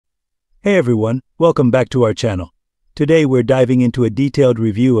Hey everyone, welcome back to our channel. Today we're diving into a detailed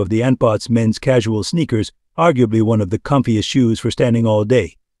review of the ANNPOTS men's casual sneakers, arguably one of the comfiest shoes for standing all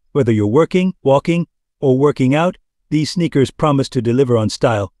day. Whether you're working, walking, or working out, these sneakers promise to deliver on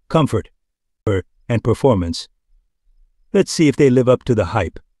style, comfort, and performance. Let's see if they live up to the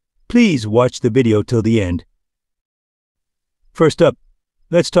hype. Please watch the video till the end. First up,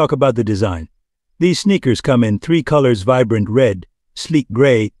 let's talk about the design. These sneakers come in three colors: vibrant red, sleek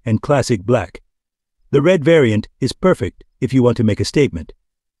gray, and classic black. The red variant is perfect if you want to make a statement.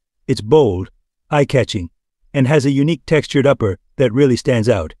 It's bold, eye-catching, and has a unique textured upper that really stands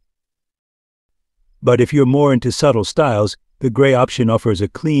out. But if you're more into subtle styles, the gray option offers a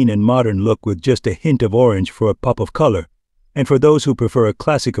clean and modern look with just a hint of orange for a pop of color. And for those who prefer a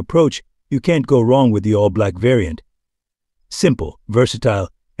classic approach, you can't go wrong with the all-black variant. Simple, versatile,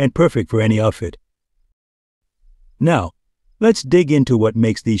 and perfect for any outfit. Now, let's dig into what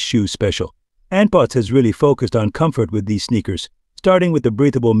makes these shoes special. ANNPOTS has really focused on comfort with these sneakers, starting with the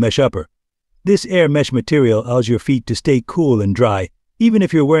breathable mesh upper. This air mesh material allows your feet to stay cool and dry, even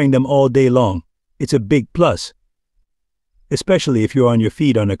if you're wearing them all day long. It's a big plus, especially if you're on your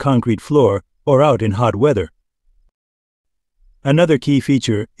feet on a concrete floor or out in hot weather. Another key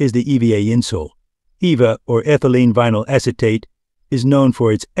feature is the EVA insole. EVA, or ethylene vinyl acetate, is known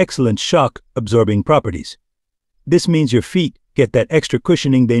for its excellent shock-absorbing properties. This means your feet get that extra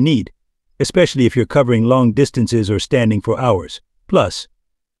cushioning they need, especially if you're covering long distances or standing for hours. Plus,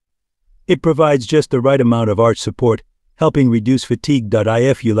 it provides just the right amount of arch support, helping reduce fatigue.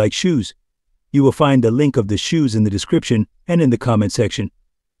 If you like shoes, you will find the link of the shoes in the description and in the comment section.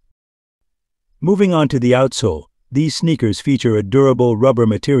 Moving on to the outsole, these sneakers feature a durable rubber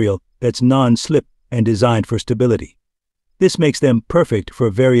material that's non-slip and designed for stability. This makes them perfect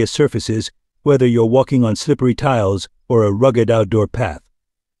for various surfaces, whether you're walking on slippery tiles or a rugged outdoor path.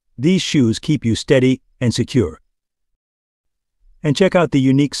 These shoes keep you steady and secure. And check out the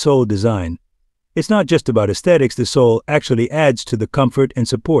unique sole design. It's not just about aesthetics, the sole actually adds to the comfort and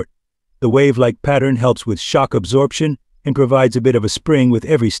support. The wave-like pattern helps with shock absorption and provides a bit of a spring with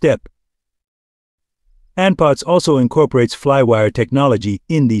every step. ANNPOTS also incorporates flywire technology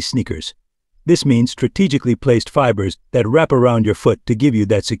in these sneakers. This means strategically placed fibers that wrap around your foot to give you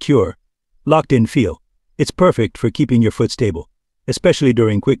that secure, locked-in feel. It's perfect for keeping your foot stable, especially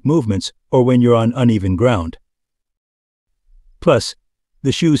during quick movements or when you're on uneven ground. Plus,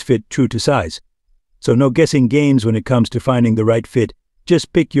 the shoes fit true to size, so no guessing games when it comes to finding the right fit.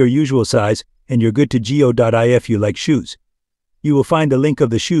 Just pick your usual size and you're good to go. If you like shoes, you will find the link of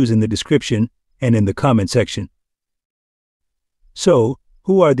the shoes in the description and in the comment section. So,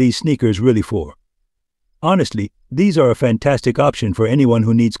 who are these sneakers really for? Honestly, these are a fantastic option for anyone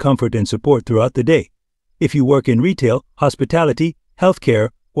who needs comfort and support throughout the day. If you work in retail, hospitality, healthcare,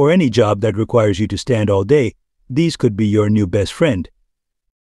 or any job that requires you to stand all day, these could be your new best friend.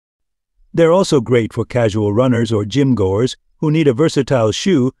 They're also great for casual runners or gym goers who need a versatile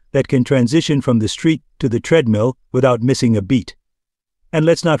shoe that can transition from the street to the treadmill without missing a beat. And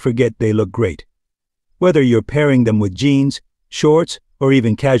let's not forget, they look great, whether you're pairing them with jeans, shorts, or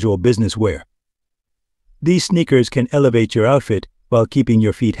even casual business wear. These sneakers can elevate your outfit while keeping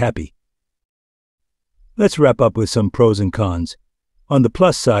your feet happy. Let's wrap up with some pros and cons. On the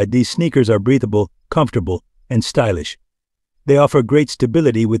plus side, these sneakers are breathable, comfortable, and stylish. They offer great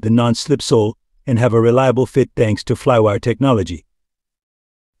stability with the non-slip sole and have a reliable fit thanks to flywire technology.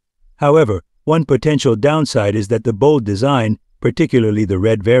 However, one potential downside is that the bold design, particularly the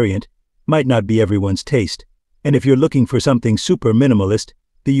red variant, might not be everyone's taste. And if you're looking for something super minimalist,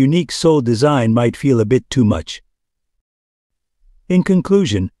 the unique sole design might feel a bit too much. In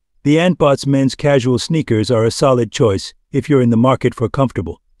conclusion, the ANNPOTS men's casual sneakers are a solid choice if you're in the market for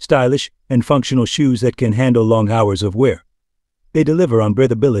comfortable, stylish, and functional shoes that can handle long hours of wear. They deliver on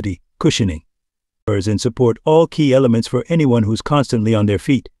breathability, cushioning, and support all key elements for anyone who's constantly on their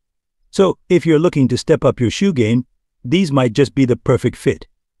feet. So, if you're looking to step up your shoe game, these might just be the perfect fit.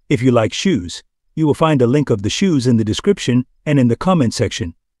 If you like shoes, you will find a link of the shoes in the description and in the comment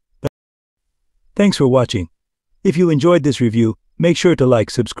section. Thanks for watching. If you enjoyed this review, make sure to like,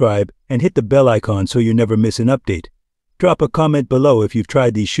 subscribe, and hit the bell icon so you never miss an update. Drop a comment below if you've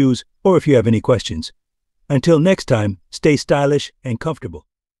tried these shoes or if you have any questions. Until next time, stay stylish and comfortable.